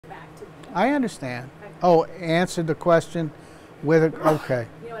I understand. Okay. Oh, answer the question with a, okay.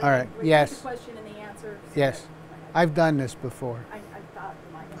 You know what All I right. mean? Repeat Yes. the question and the answer. So Yes. that- I've done this before. I thought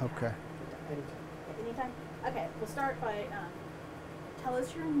you might have. Okay. Anytime? Okay, we'll start by tell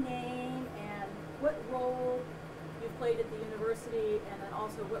us your name and what role you've played at the university, and then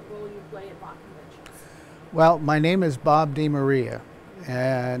also what role you play at mock conventions. Well, my name is Bob DeMaria,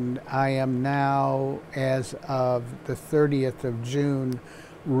 and I am now, as of the 30th of June,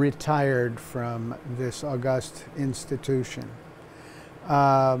 retired from this august institution.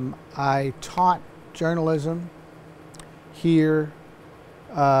 I taught journalism here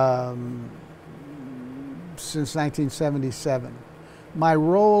since 1977. My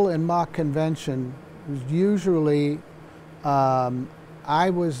role in mock convention was usually I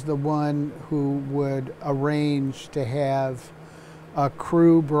was the one who would arrange to have a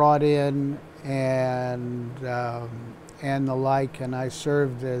crew brought in and the like, and I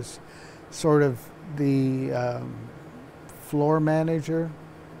served as sort of the floor manager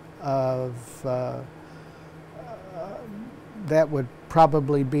of that would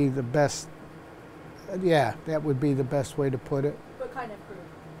probably be the best. Yeah, that would be the best way to put it. What kind of crew?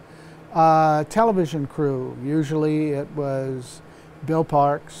 Television crew. Usually it was Bill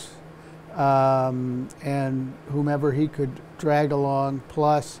Parks and whomever he could drag along.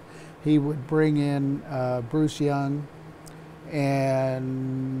 Plus, he would bring in Bruce Young,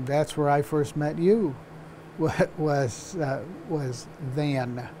 and that's where I first met you. Was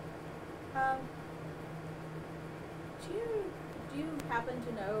then. Do you happen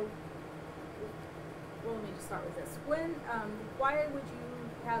to know? Well, let me just start with this. When, why would you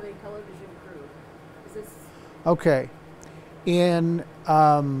have a television crew? Is this Okay.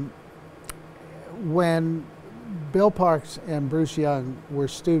 When Bill Parks and Bruce Young were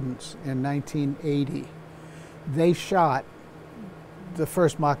students in 1980, they shot the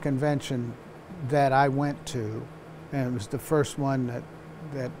first mock convention that I went to, and it was the first one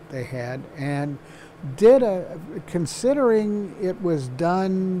that they had, and did considering it was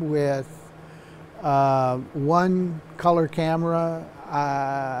done with one color camera,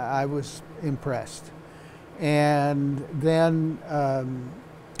 I was impressed. And then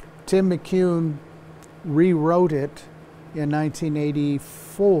Tim McCune rewrote it in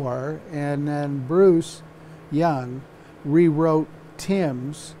 1984, and then Bruce Young rewrote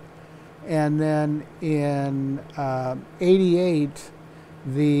Tim's, and then in '88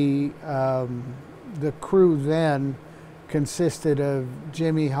 the crew then consisted of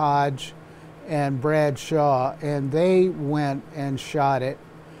Jimmy Hodge and Brad Shaw, and they went and shot it,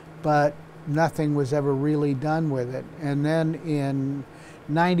 but nothing was ever really done with it. And then in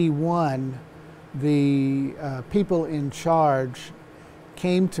 '91, the people in charge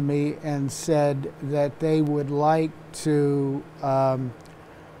came to me and said that they would like to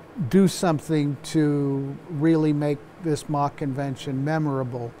do something to really make this mock convention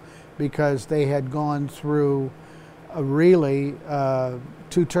memorable, because they had gone through really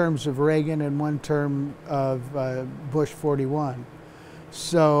 2 terms of Reagan and 1 term of Bush 41.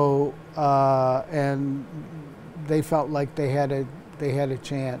 So and they felt like they had a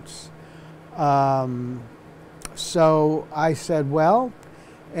chance. So I said, well,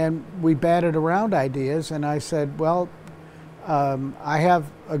 and we batted around ideas, and I said, well, I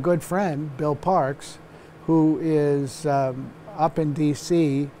have a good friend, Bill Parks, who is up in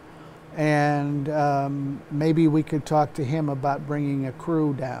D.C., and maybe we could talk to him about bringing a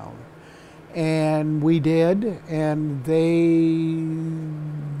crew down. And we did, and they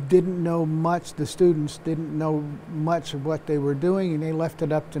didn't know much, the students didn't know much of what they were doing, and they left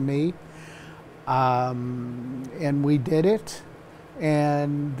it up to me. And we did it,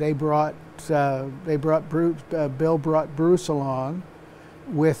 and they brought Bruce, Bill brought Bruce along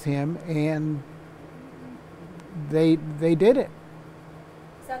with him, and they did it.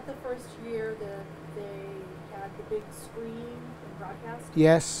 is that the first year that they had the big screen and broadcast?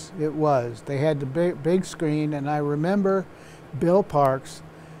 Yes, it was. They had the big screen, and I remember Bill Parks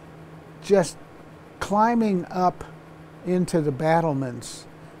just climbing up into the battlements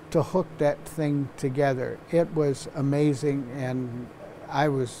to hook that thing together. It was amazing, and I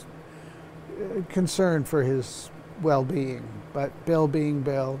was concerned for his well-being, but Bill being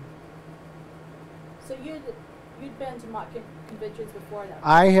Bill. So you'd been to mock conventions before that?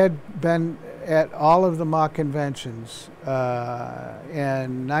 I had been at all of the mock conventions,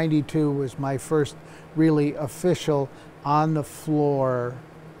 and '92 was my first really official on the floor.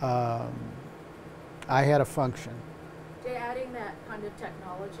 I had a function. Did adding that kind of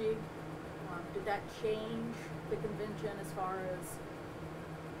technology, did that change the convention as far as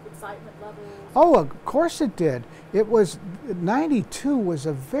excitement levels? Oh, of course it did. It was 92 was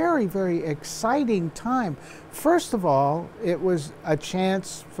a very, very exciting time. First of all, it was a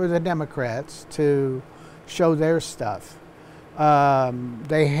chance for the Democrats to show their stuff.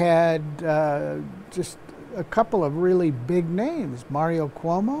 They had just a couple of really big names, Mario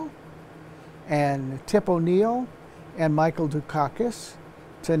Cuomo and Tip O'Neill and Michael Dukakis,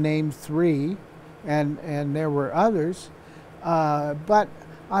 to name three, and there were others. But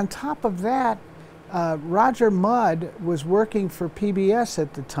on top of that, Roger Mudd was working for PBS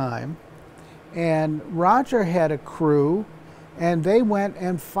at the time, and Roger had a crew, and they went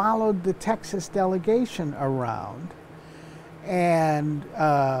and followed the Texas delegation around. And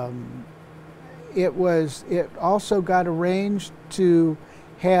it also got arranged to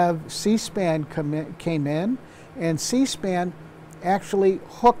have C-SPAN came in, and C-SPAN actually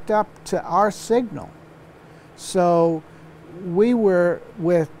hooked up to our signal. So we were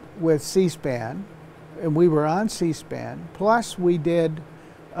with C-SPAN, and we were on C-SPAN, plus we did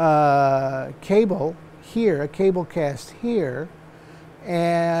cable here, a cable cast here,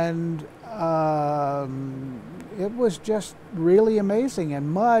 and it was just really amazing. And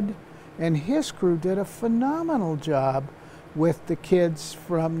Mudd and his crew did a phenomenal job with the kids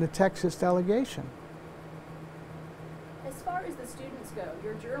from the Texas delegation. As far as the students go,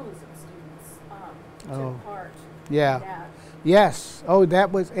 your journalism students Oh, took part yeah. in that. Yes. Oh,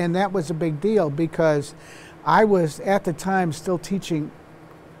 that was a big deal, because I was at the time still teaching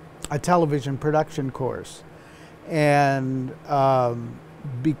a television production course, and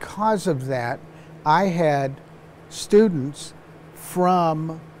because of that, I had students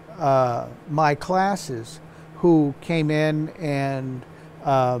from my classes who came in and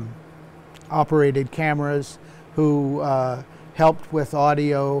operated cameras, who helped with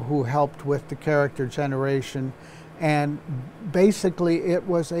audio, who helped with the character generation. And basically, it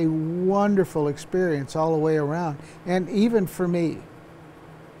was a wonderful experience all the way around, and even for me.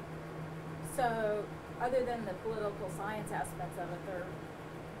 So, other than the political science aspects of it,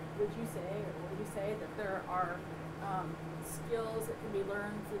 would you say that there are skills that can be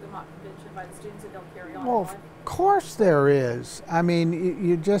learned through the mock convention by the students that they'll carry on? Well, in of life? course there is. I mean,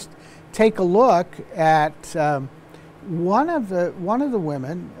 you just take a look at one of the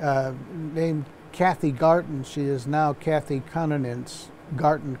women named Kathy Garton. She is now Kathy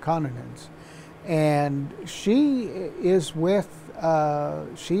Garton Conanens, and she is with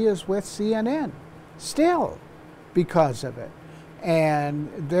CNN still because of it.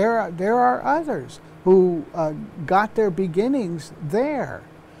 And there are others who got their beginnings there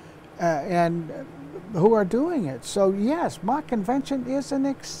and who are doing it. So yes, mock convention is an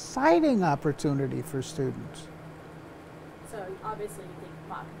exciting opportunity for students. So obviously you think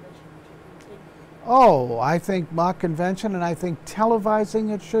mock convention should continue. Oh, I think mock convention, and I think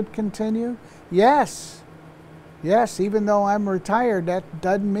televising it should continue. Yes. Yes, even though I'm retired, that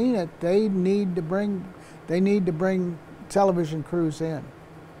doesn't mean it. They need to bring television crews in.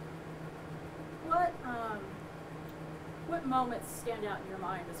 What moments stand out in your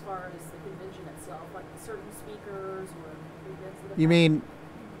mind as far as the convention itself, like certain speakers or events of the You mean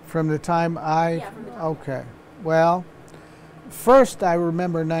from the time I? Yeah, from the time. Okay. Well, first I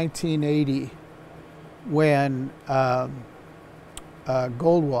remember 1980 when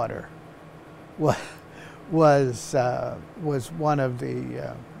Goldwater was one of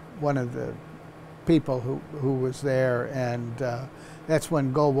the people who was there, and that's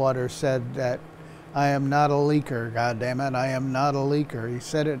when Goldwater said that I am not a leaker. God damn it, I am not a leaker. He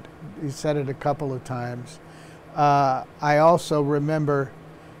said it a couple of times. I also remember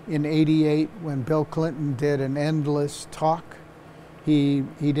in '88 when Bill Clinton did an endless talk. He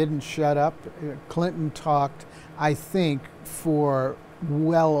didn't shut up. Clinton talked, I think, for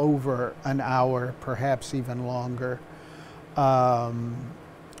well over an hour, perhaps even longer.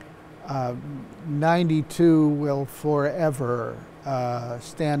 92 will forever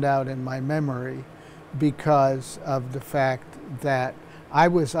stand out in my memory because of the fact that I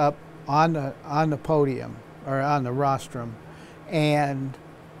was up on the podium, or on the rostrum, and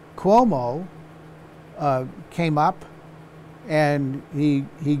Cuomo came up and he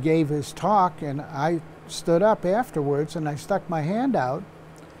gave his talk, and I stood up afterwards and I stuck my hand out,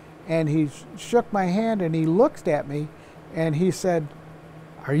 and he shook my hand and he looked at me and he said,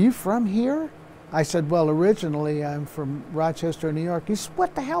 "Are you from here?" I said, "Well, originally I'm from Rochester, New York." He said,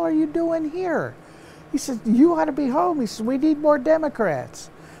 "What the hell are you doing here?" He said, "You ought to be home." He said, "We need more Democrats."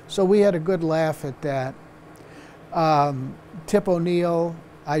 So we had a good laugh at that. Tip O'Neill,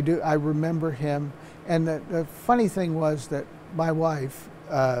 I remember him. And the funny thing was that my wife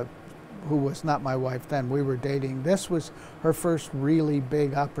who was not my wife then, we were dating. This was her first really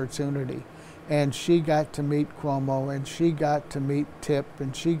big opportunity. And she got to meet Cuomo, and she got to meet Tip,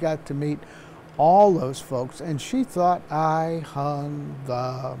 and she got to meet all those folks. And she thought I hung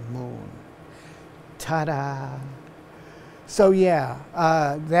the moon. Ta-da! So yeah,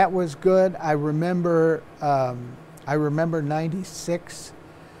 that was good. I remember '96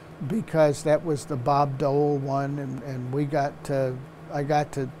 because that was the Bob Dole one, and I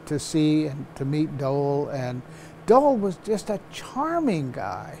got to see and to meet Dole, and Dole was just a charming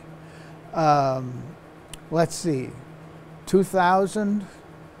guy. Let's see, 2000,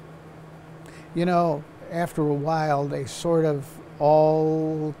 you know, after a while they sort of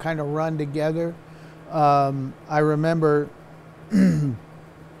all kind of run together. I remember,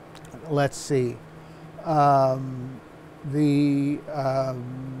 let's see, the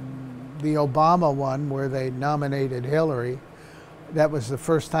Obama one where they nominated Hillary. That was the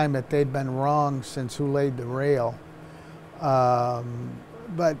first time that they'd been wrong since Who Laid the Rail. But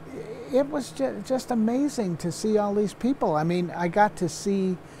it was just amazing to see all these people. I mean, I got to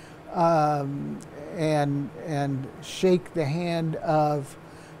see and shake the hand of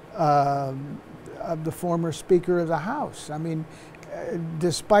the former Speaker of the House. I mean,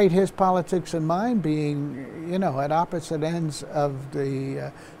 despite his politics and mine being, you know, at opposite ends of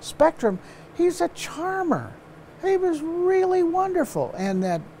the spectrum, he's a charmer. He was really wonderful. And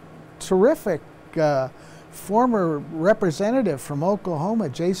that terrific former representative from Oklahoma,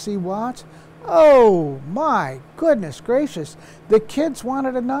 J.C. Watts, oh my goodness gracious, the kids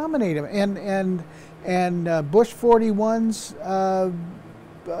wanted to nominate him. And Bush 41's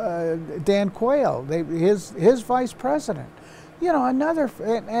Dan Quayle, his vice president. You know, another,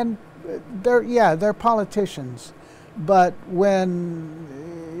 and they're politicians, but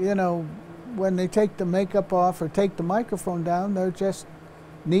when, you know, when they take the makeup off or take the microphone down, they're just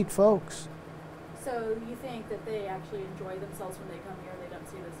neat folks. So you think that they actually enjoy themselves when they come here? They don't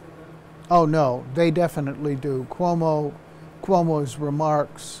see this as a... Oh no, they definitely do. Cuomo's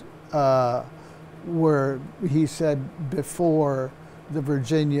remarks were, he said, before the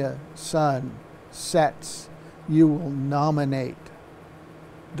Virginia sun sets, you will nominate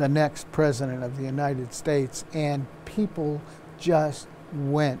the next president of the United States, and people just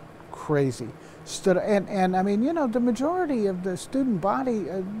went crazy. And I mean, you know, the majority of the student body,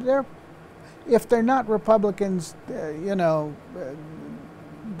 if they're not Republicans, you know,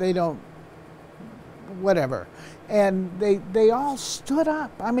 they don't, whatever. And they all stood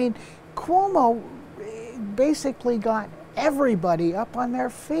up. I mean, Cuomo basically got everybody up on their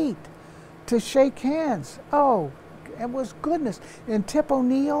feet to shake hands. Oh, it was goodness. And Tip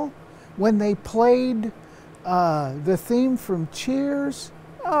O'Neill, when they played the theme from Cheers,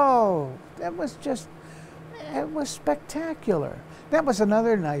 oh, that was just, it was spectacular. That was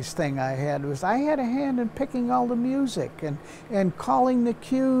another nice thing I had, was I had a hand in picking all the music and calling the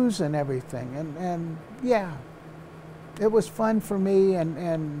cues and everything. And yeah, it was fun for me,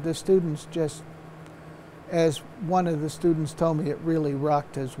 and the students just, as one of the students told me, it really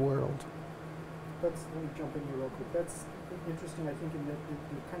rocked his world. Let me jump in here real quick. That's interesting, I think, in the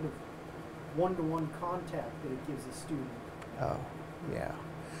kind of one-to-one contact that it gives a student. Oh, yeah.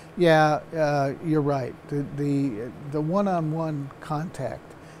 Yeah, you're right. The one-on-one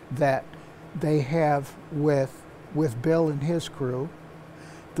contact that they have with Bill and his crew,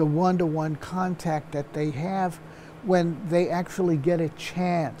 the one-to-one contact that they have when they actually get a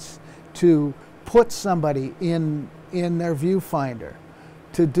chance to put somebody in their viewfinder,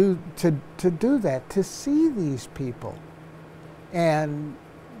 to do that, to see these people, and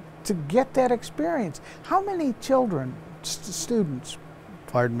to get that experience. How many children, students,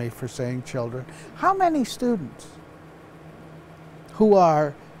 pardon me for saying children, how many students who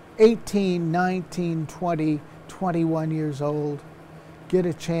are 18, 19, 20, 21 years old get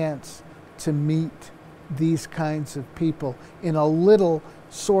a chance to meet these kinds of people in a little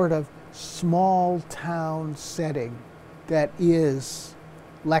sort of small town setting that is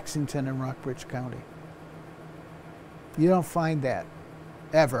Lexington and Rockbridge County? You don't find that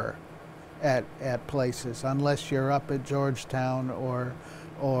ever at places, unless you're up at Georgetown or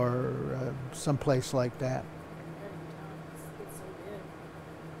someplace like that. It's so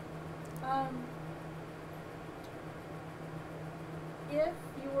big. If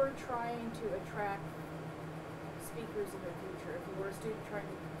you were trying to attract speakers in the future, if you were a student trying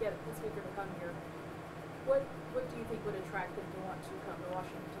to get a speaker to come here, what do you think would attract them to want to come to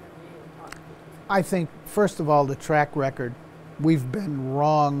Washington and talk to people? I think, first of all, the track record. We've been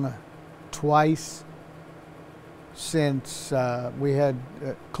wrong twice since we had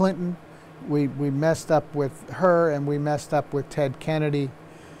Clinton. We messed up with her, and we messed up with Ted Kennedy.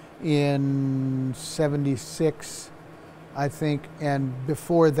 in '76, I think, and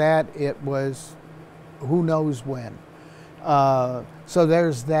before that it was who knows when. So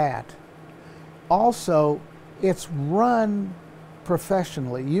there's that. Also, it's run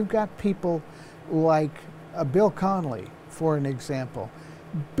professionally. You've got people like Bill Conley, for an example.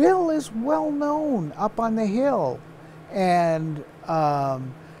 Bill is well known up on the Hill, and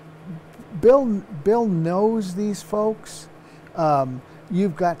Bill knows these folks.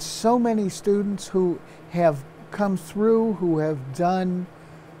 You've got so many students who have come through, who have done,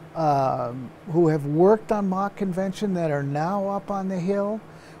 who have worked on mock convention that are now up on the Hill.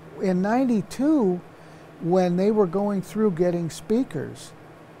 In '92, when they were going through getting speakers,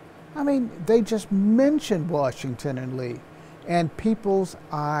 I mean, they just mentioned Washington and Lee, and people's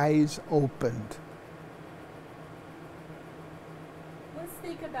eyes opened. Let's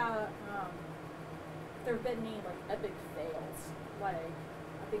think about, there have been any like epic fails. Like,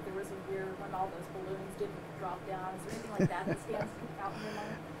 I think there was a year when all those balloons didn't drop down. Is there anything like that that stands out in your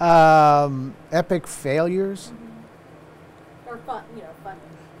mind? Epic failures, Or fun, funny.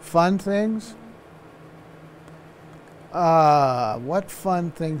 fun things. What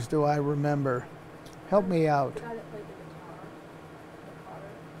fun things do I remember? Help me out. The guy that played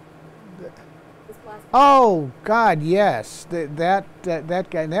the guitar, this plastic. Oh God, yes, that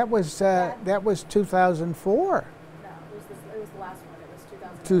guy. That was 2004, No, it was the last one. It was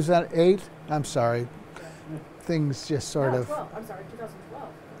 2000. 2008. I'm sorry, things just sort of. 12. I'm sorry, 2012.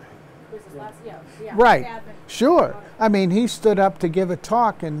 It was his last, yeah. Right. his advent. Sure. I mean, he stood up to give a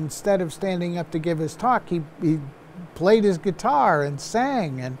talk, and instead of standing up to give his talk, he played his guitar and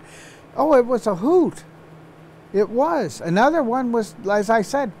sang, and oh, it was a hoot. It was. Another one was, as I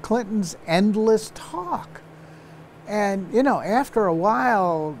said, Clinton's endless talk. And after a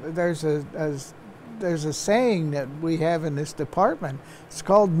while, there's a saying that we have in this department. It's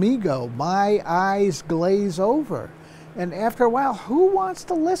called MIGO, my eyes glaze over. And after a while, who wants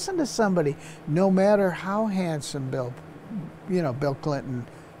to listen to somebody, no matter how handsome Bill Clinton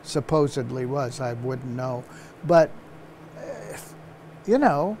supposedly was? I wouldn't know, but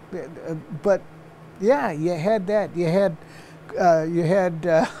but yeah, you had that. You had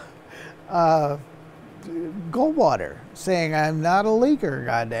Goldwater saying, "I'm not a leaker.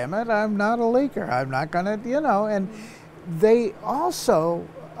 God damn it, I'm not a leaker. I'm not gonna," And they also,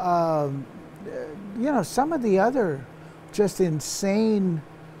 some of the other just insane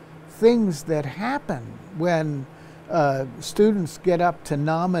things that happen when students get up to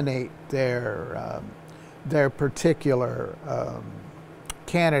nominate their particular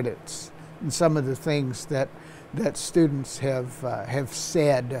candidates, and some of the things that students have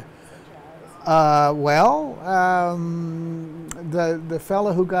said. The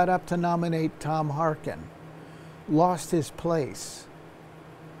fellow who got up to nominate Tom Harkin lost his place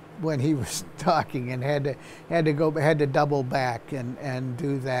when he was talking, and had to double back and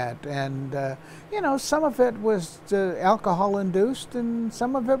do that. And some of it was alcohol induced, and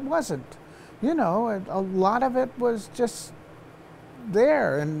some of it wasn't. A lot of it was just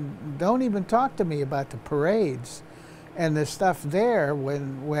there. And don't even talk to me about the parades and the stuff there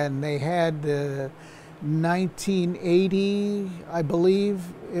when they had 1980, I believe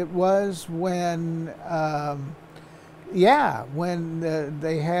it was, when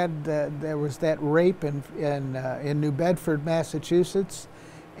they had there was that rape in New Bedford, Massachusetts,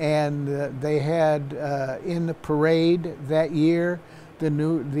 and they had in the parade that year the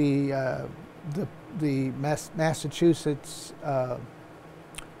Massachusetts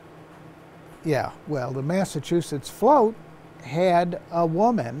the Massachusetts float had a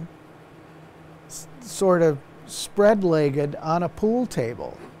woman sort of spread-legged on a pool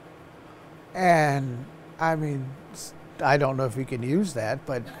table. And I mean, I don't know if you can use that,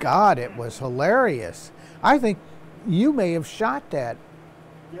 but God, it was hilarious. I think you may have shot that.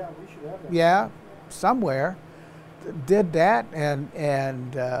 Yeah, we should have that. Yeah, somewhere. Did that, and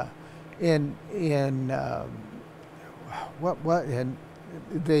in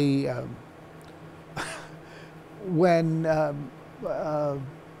the when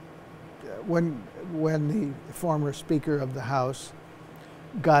the former Speaker of the House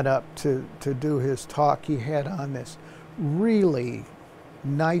got up to do his talk, he had on this really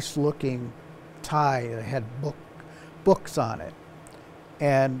nice-looking tie that had books on it.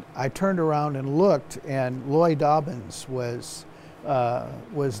 And I turned around and looked, and Lloyd Dobbins was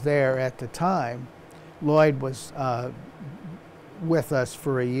there at the time. Lloyd was with us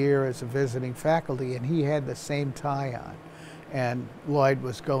for a year as a visiting faculty, and he had the same tie on. And Lloyd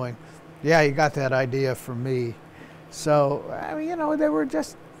was going, "Yeah, you got that idea from me." So, I mean, there were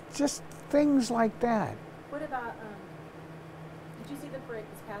just things like that. What about, did you see the parade,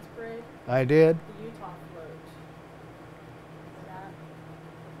 this past parade? I did. The Utah float. And that,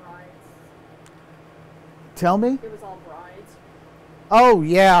 the brides. Tell me. It was all brides. Oh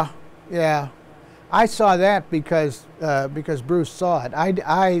yeah, yeah. I saw that because Bruce saw it.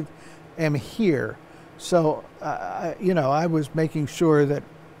 I am here, so you know, I was making sure that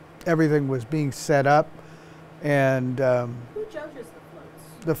everything was being set up, and Who judges the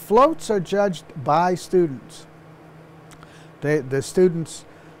floats? the floats are judged by students. The students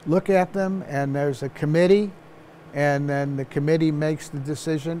look at them, and there's a committee, and then the committee makes the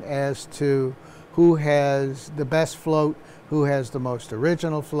decision as to who has the best float, who has the most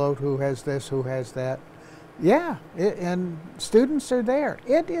original float, who has this, who has that. Yeah, and students are there.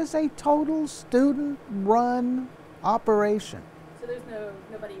 It is a total student-run operation. So there's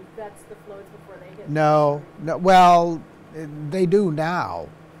nobody vets the floats before they get. No, well, they do now.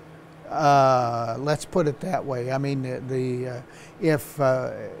 Let's put it that way. I mean, if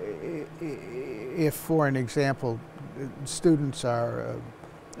for an example, students are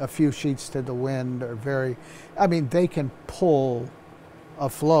a few sheets to the wind, or I mean, they can pull a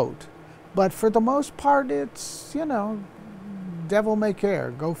float, but for the most part, it's, you know, devil may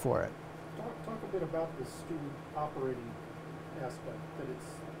care. Go for it. Talk a bit about the student operating aspect. That it's,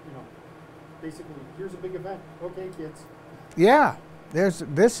 you know, basically, here's a big event. Okay, kids. Yeah, this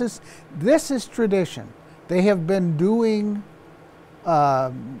is tradition. They have been doing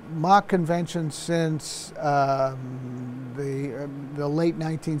mock conventions since the late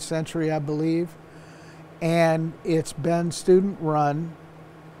 19th century, I believe, and it's been student run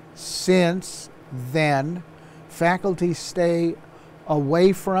since then. Faculty stay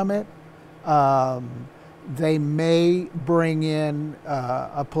away from it. They may bring in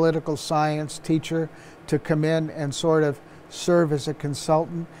a political science teacher to come in and sort of serve as a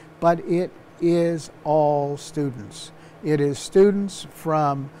consultant, but it is all students. It is students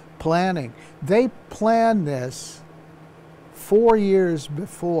from planning. They plan this 4 years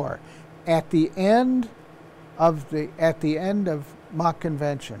before. At the end of mock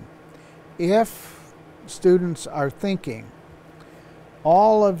convention, if students are thinking,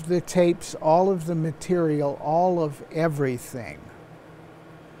 all of the tapes, all of the material, all of everything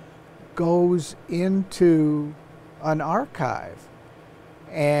goes into an archive,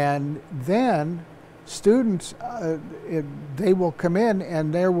 and then students, they will come in,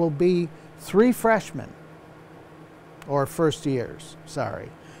 and there will be 3 freshmen, or first years,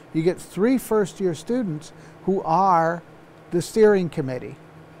 sorry. You get 3 first-year students who are the steering committee.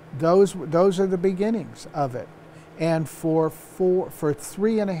 Those are the beginnings of it. And for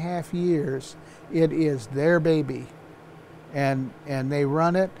 3.5 years, it is their baby. And they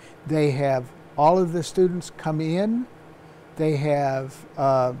run it. They have all of the students come in. They have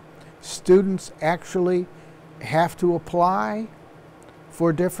students actually have to apply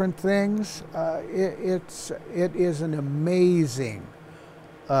for different things. It is an amazing,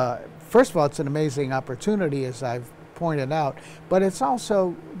 first of all, it's an amazing opportunity, as I've pointed out, but it's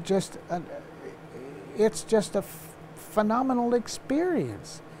also just it's just a phenomenal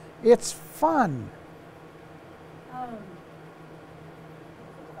experience. It's fun. Think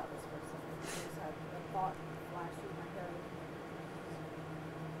about this for a second. I just had a thought flash through my head.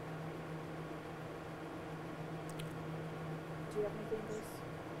 Do you have anything, Bruce?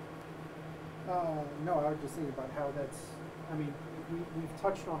 No, I was just thinking about how that's, I mean, we've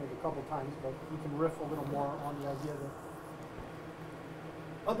touched on it a couple times, but we can riff a little more on the idea that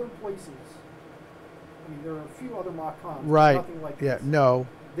other places, I mean, there are a few other mock cons, Right. nothing like Yeah. this. No.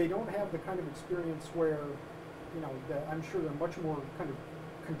 They don't have the kind of experience where, you know, I'm sure they're much more kind of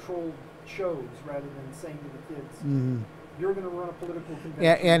controlled shows rather than saying to the kids, Mhm. you're going to run a political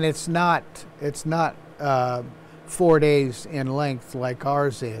convention. And it's not 4 days in length like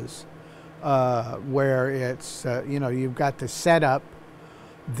ours is, where it's you know, you've got the setup,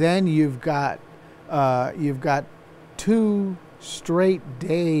 then you've got 2 straight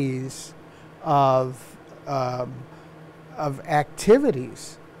days of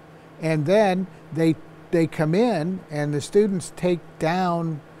activities, and then they come in and the students take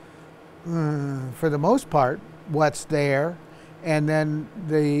down, for the most part, what's there, and then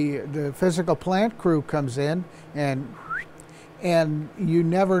the physical plant crew comes in, and you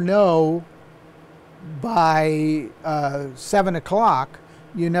never know by 7 o'clock,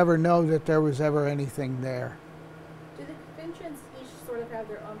 you never know that there was ever anything there. Do the conventions each sort of have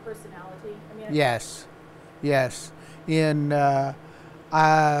their own personality? I mean, Yes, yes. In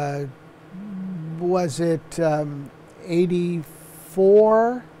was it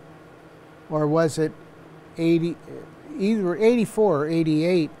 84, or was it 80? Either 84 or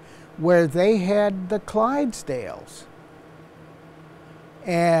 88, where they had the Clydesdales.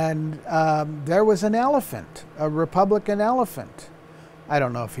 and there was an elephant, a Republican elephant. I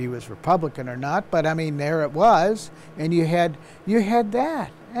don't know if he was Republican or not, but I mean, there it was, and you had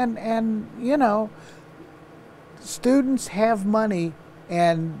that, and you know, students have money,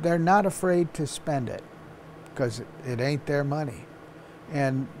 and they're not afraid to spend it, because it ain't their money,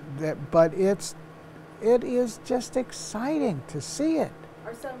 and that, but it is just exciting to see it.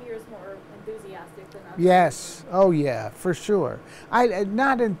 Are some years more enthusiastic than others? Yes. Oh yeah, for sure. I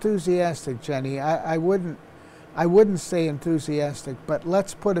not enthusiastic, Jenny. I wouldn't say enthusiastic, but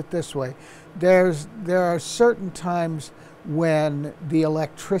let's put it this way. There are certain times when the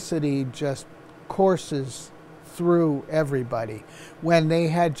electricity just courses through everybody. When they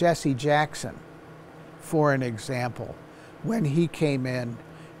had Jesse Jackson, for an example, when he came in,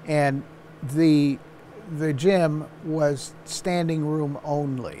 and the gym was standing room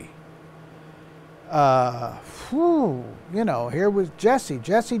only. You know, here was Jesse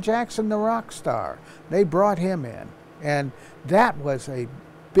Jackson, the rock star. They brought him in, and that was a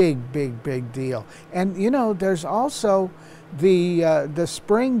big deal. And you know, there's also the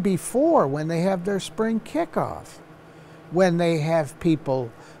spring before, when they have their spring kickoff, when they have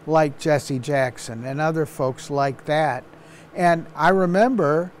people like Jesse Jackson and other folks like that. And I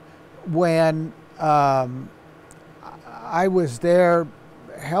remember when I was there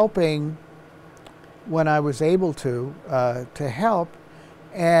helping, when I was able to help,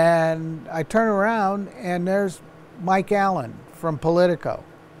 and I turn around and there's Mike Allen from Politico.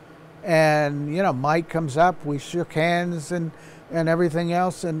 And you know, Mike comes up, we shook hands and everything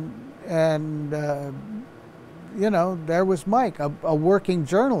else, and you know, there was Mike, a working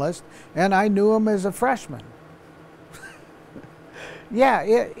journalist, and I knew him as a freshman. Yeah,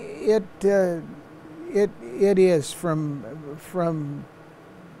 it is from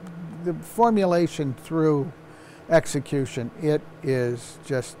the formulation through execution. It is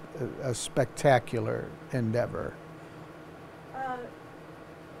just a spectacular endeavor.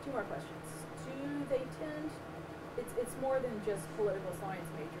 Two more questions. Do they tend? It's more than just political science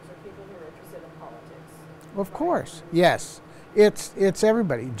majors or people who are interested in politics. Of course, yes. It's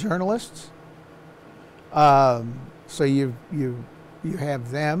everybody. Journalists. So you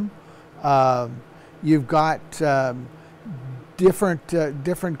have them. You've got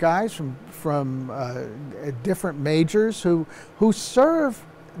different guys from different majors who serve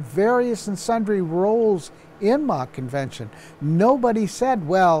various and sundry roles in mock convention. Nobody said,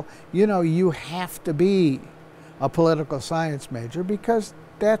 well, you know, you have to be a political science major, because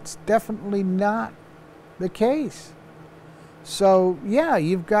that's definitely not the case. So yeah,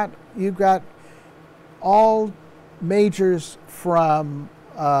 you've got all majors from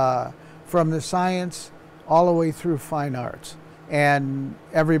the science all the way through fine arts, and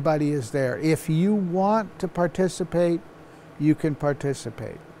everybody is there. If you want to participate, you can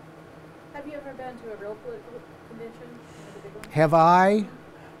participate. Have you ever been to a real political convention? One of the big ones? Have I?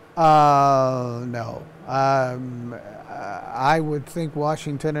 No. I would think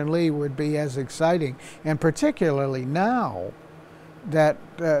Washington and Lee would be as exciting, and particularly now that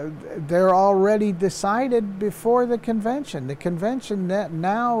they're already decided before the convention. The convention that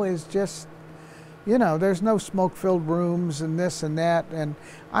now is just, you know, there's no smoke-filled rooms and this and that, and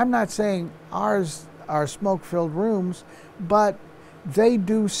I'm not saying ours are smoke-filled rooms, but they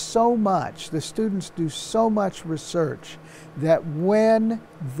do so much, the students do so much research, that when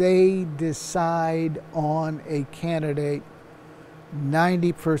they decide on a candidate,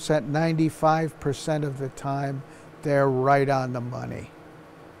 90%, 95% of the time, they're right on the money.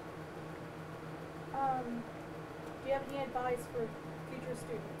 Do you have any advice for future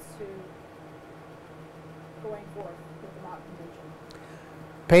students who going forth with the mock convention?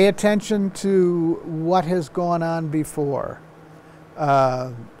 Pay attention to what has gone on before.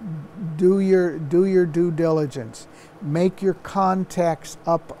 Do your due diligence. Make your contacts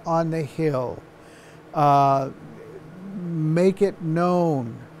up on the hill. Make it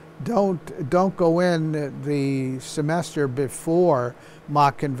known. Don't go in the semester before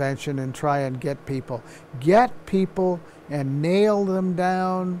mock convention and try and get people. Get people and nail them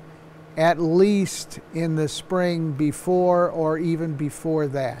down at least in the spring before, or even before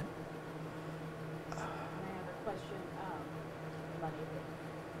that. And I have a question, money.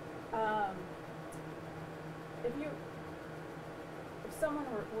 If someone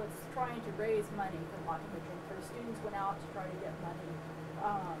was trying to raise money for mock convention, if their students went out to try to get money,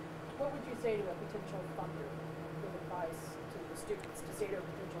 what would you say to a potential funder? Give advice to the students to say to a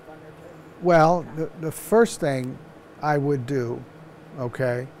potential funder? Well, the first thing I would do,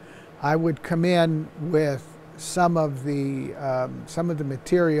 okay, I would come in with some of the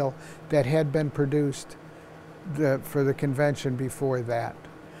material that had been produced for the convention before that.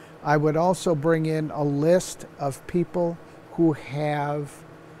 I would also bring in a list of people who have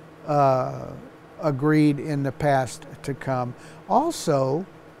agreed in the past to come. Also,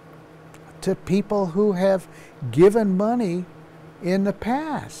 to people who have given money in the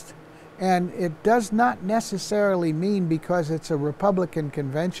past. And it does not necessarily mean because it's a Republican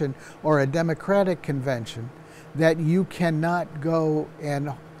convention or a Democratic convention that you cannot go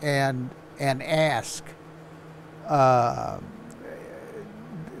and ask.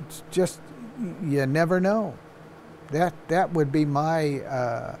 It's just, you never know. That would be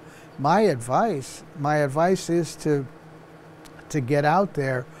my my advice. My advice is to get out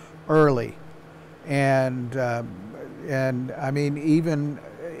there early, and I mean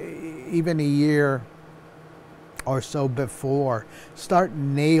even a year or so before, start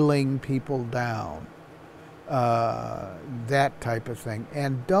nailing people down, that type of thing,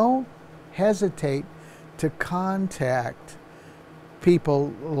 and don't hesitate to contact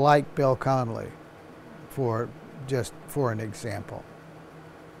people like Bill Connolly, for an example.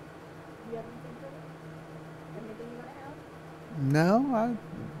 Do you have anything for it? Anything you want to add? No,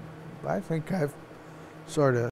 I think I've sort of